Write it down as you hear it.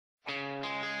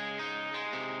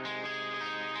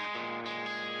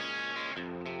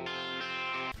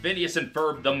Phineas and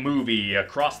Ferb the movie,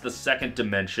 Across the Second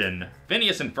Dimension.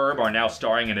 Phineas and Ferb are now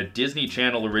starring in a Disney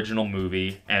Channel original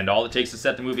movie, and all it takes to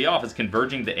set the movie off is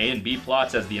converging the A and B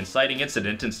plots as the inciting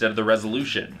incident instead of the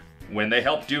resolution. When they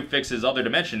help Doof fix his other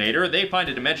Dimensionator, they find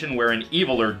a dimension where an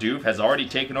eviler Doof has already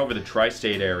taken over the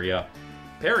tri-state area.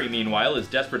 Perry, meanwhile, is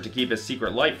desperate to keep his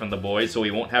secret life from the boys so he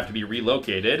won't have to be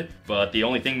relocated, but the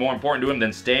only thing more important to him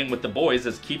than staying with the boys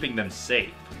is keeping them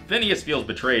safe. Phineas feels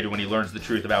betrayed when he learns the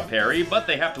truth about Perry, but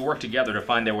they have to work together to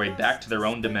find their way back to their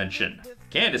own dimension.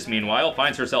 Candace, meanwhile,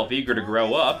 finds herself eager to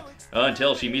grow up,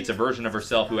 until she meets a version of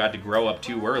herself who had to grow up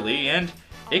too early, and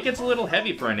it gets a little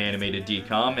heavy for an animated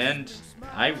DCOM, and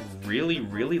I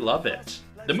really love it.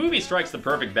 The movie strikes the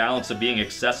perfect balance of being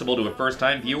accessible to a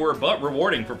first-time viewer, but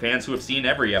rewarding for fans who have seen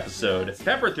every episode.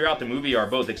 Peppered throughout the movie are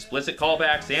both explicit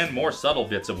callbacks and more subtle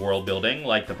bits of world building,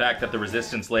 like the fact that the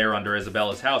resistance layer under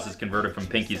Isabella's house is converted from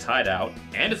Pinky's hideout.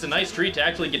 And it's a nice treat to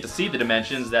actually get to see the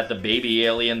dimensions that the baby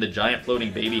alien, the giant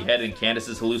floating baby head, and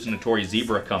Candace's hallucinatory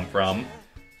zebra come from.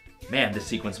 Man, this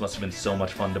sequence must have been so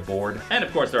much fun to board. And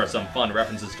of course there are some fun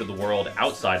references to the world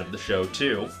outside of the show,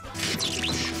 too.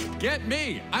 Get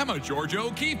me! I'm a George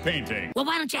O'Keeffe painting. Well,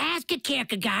 why don't you ask it,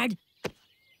 Kierkegaard?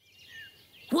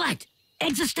 What?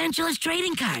 Existentialist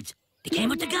trading cards. They came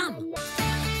with the gum.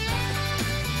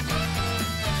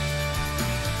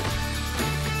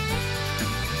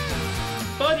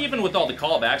 But even with all the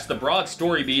callbacks, the broad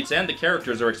story beats and the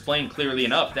characters are explained clearly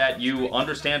enough that you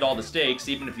understand all the stakes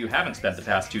even if you haven't spent the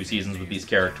past 2 seasons with these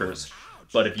characters.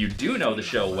 But if you do know the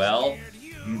show well,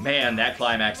 man, that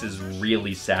climax is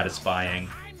really satisfying.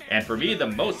 And for me, the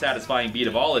most satisfying beat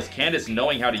of all is Candace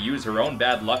knowing how to use her own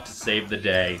bad luck to save the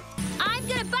day. I'm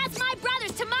gonna bust my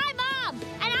brothers to my mom,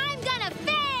 and I'm gonna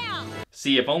fail!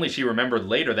 See, if only she remembered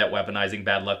later that weaponizing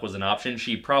bad luck was an option,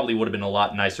 she probably would have been a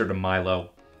lot nicer to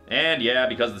Milo. And yeah,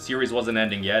 because the series wasn't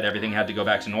ending yet, everything had to go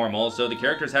back to normal, so the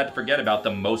characters had to forget about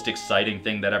the most exciting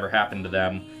thing that ever happened to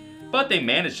them. But they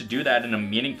managed to do that in a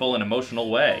meaningful and emotional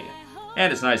way.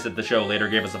 And it's nice that the show later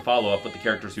gave us a follow-up with the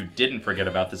characters who didn't forget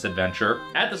about this adventure.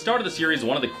 At the start of the series,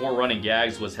 one of the core running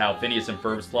gags was how Phineas and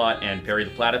Ferb's plot and Perry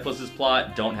the Platypus's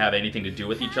plot don't have anything to do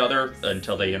with each other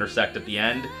until they intersect at the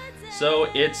end. So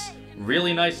it's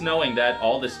really nice knowing that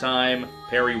all this time,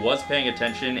 Perry was paying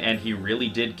attention and he really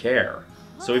did care.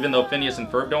 So even though Phineas and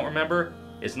Ferb don't remember,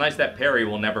 it's nice that Perry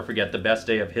will never forget the best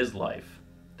day of his life.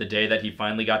 The day that he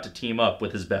finally got to team up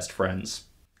with his best friends.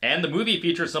 And the movie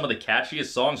features some of the catchiest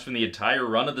songs from the entire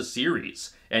run of the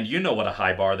series. And you know what a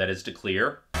high bar that is to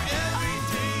clear.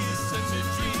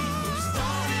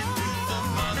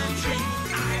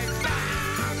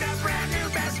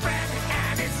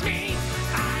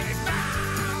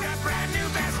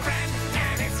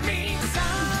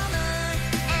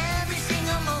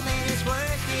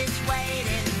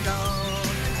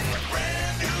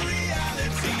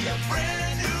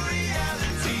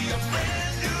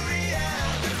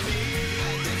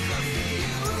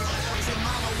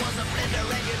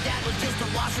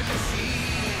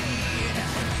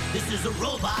 This is a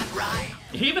robot, right?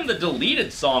 Even the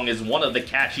deleted song is one of the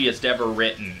catchiest ever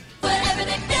written. Whatever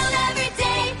they build every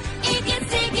day, it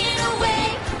gets taken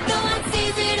away. No one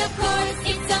sees it, of course,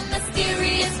 it's a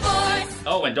mysterious force.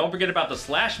 Oh, and don't forget about the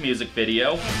Slash music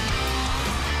video.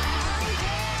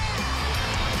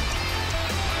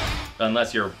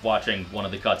 Unless you're watching one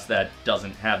of the cuts that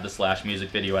doesn't have the Slash music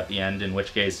video at the end, in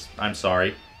which case, I'm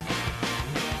sorry.